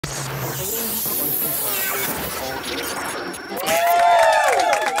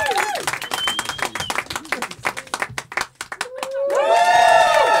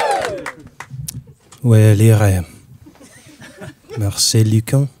Well, here I am, Marcel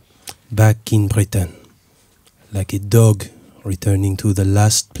Lucont, back in Britain, like a dog returning to the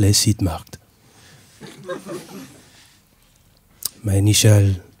last place it marked. My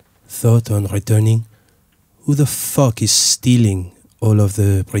initial thought on returning, who the fuck is stealing all of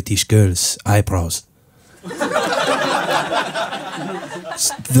the British girls' eyebrows?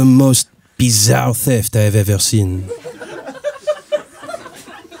 It's the most bizarre theft I've ever seen.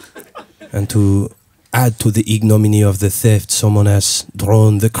 And to add to the ignominy of the theft, someone has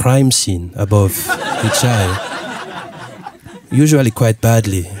drawn the crime scene above each eye. Usually quite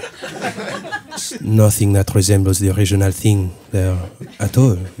badly. It's nothing that resembles the original thing there at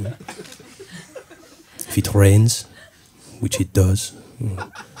all. If it rains, which it does,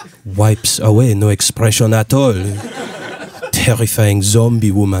 wipes away, no expression at all. Terrifying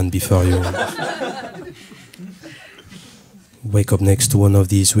zombie woman before you. Wake up next to one of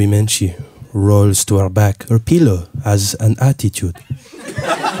these women, she rolls to her back. Her pillow has an attitude.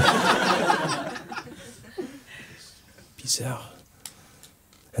 Bizarre.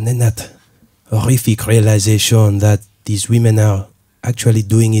 And then that horrific realization that these women are actually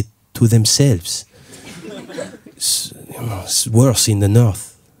doing it to themselves. It's worse in the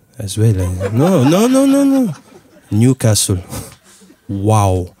north as well. No. Newcastle.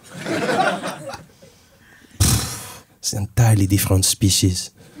 Wow. It's an entirely different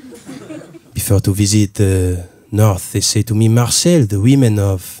species. Before to visit the north, they say to me, Marcel, the women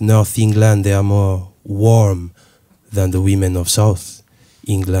of North England, they are more warm than the women of South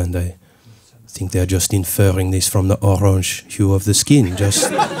England. I think they are just inferring this from the orange hue of the skin.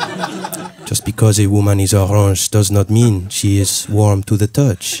 Just because a woman is orange does not mean she is warm to the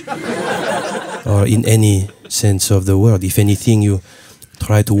touch. Or in any sense of the word. If anything, you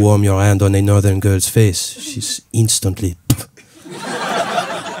try to warm your hand on a northern girl's face, she's instantly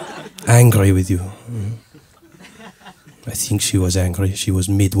angry with you. I think she was angry. She was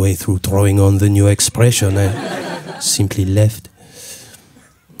midway through throwing on the new expression. I simply left.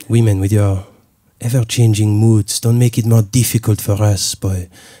 Women with your ever-changing moods don't make it more difficult for us by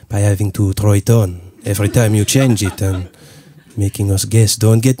having to throw it on every time you change it and making us guess.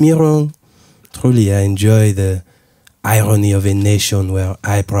 Don't get me wrong. Truly, I enjoy the irony of a nation where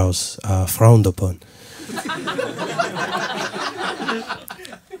eyebrows are frowned upon.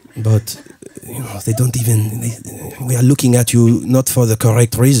 But, they don't even... we are looking at you not for the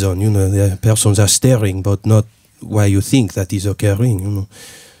correct reason. The persons are staring, but not why you think that is occurring.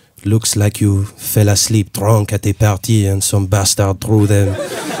 Looks like you fell asleep drunk at a party and some bastard threw them,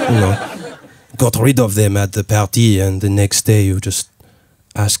 got rid of them at the party, and the next day you just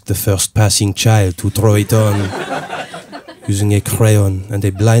ask the first passing child to throw it on using a crayon and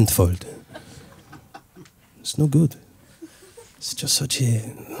a blindfold. It's no good. It's just such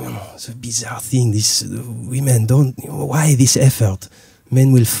it's a bizarre thing. These women don't... why this effort?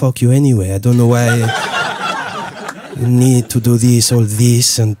 Men will fuck you anyway. I don't know why you need to do this, all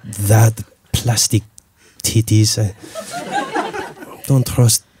this and that. Plastic titties. I don't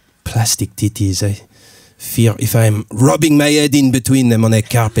trust plastic titties. I fear if I'm rubbing my head in between them on a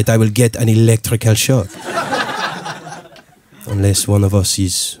carpet, I will get an electrical shock. Unless one of us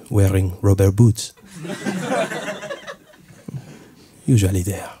is wearing rubber boots. Usually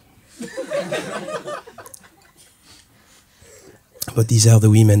there. But these are the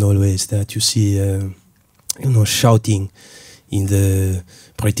women always that you see, shouting in the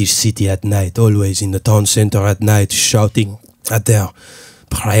British city at night, always in the town center at night, shouting at their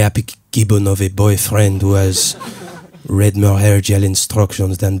priapic gibbon of a boyfriend who has read more hair gel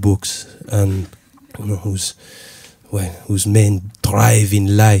instructions than books, and whose main drive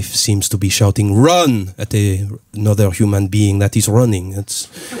in life seems to be shouting "run" at another human being that is running. It's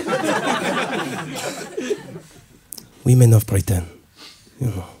women of Britain.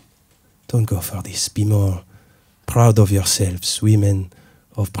 Don't go for this. Be more proud of yourselves. Women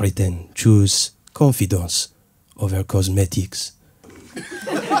of Britain, choose confidence over cosmetics.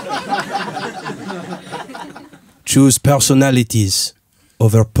 Choose personalities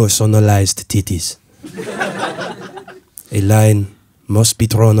over personalized titties. A line must be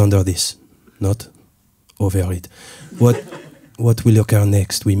drawn under this, not over it. What will occur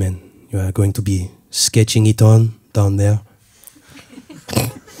next, women? You are going to be sketching it on down there.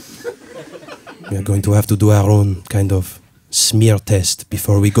 We are going to have to do our own kind of smear test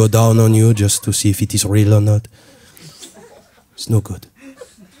before we go down on you, just to see if it is real or not. It's no good.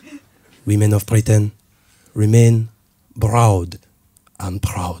 Women of Britain, remain broad and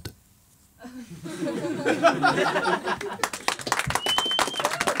proud.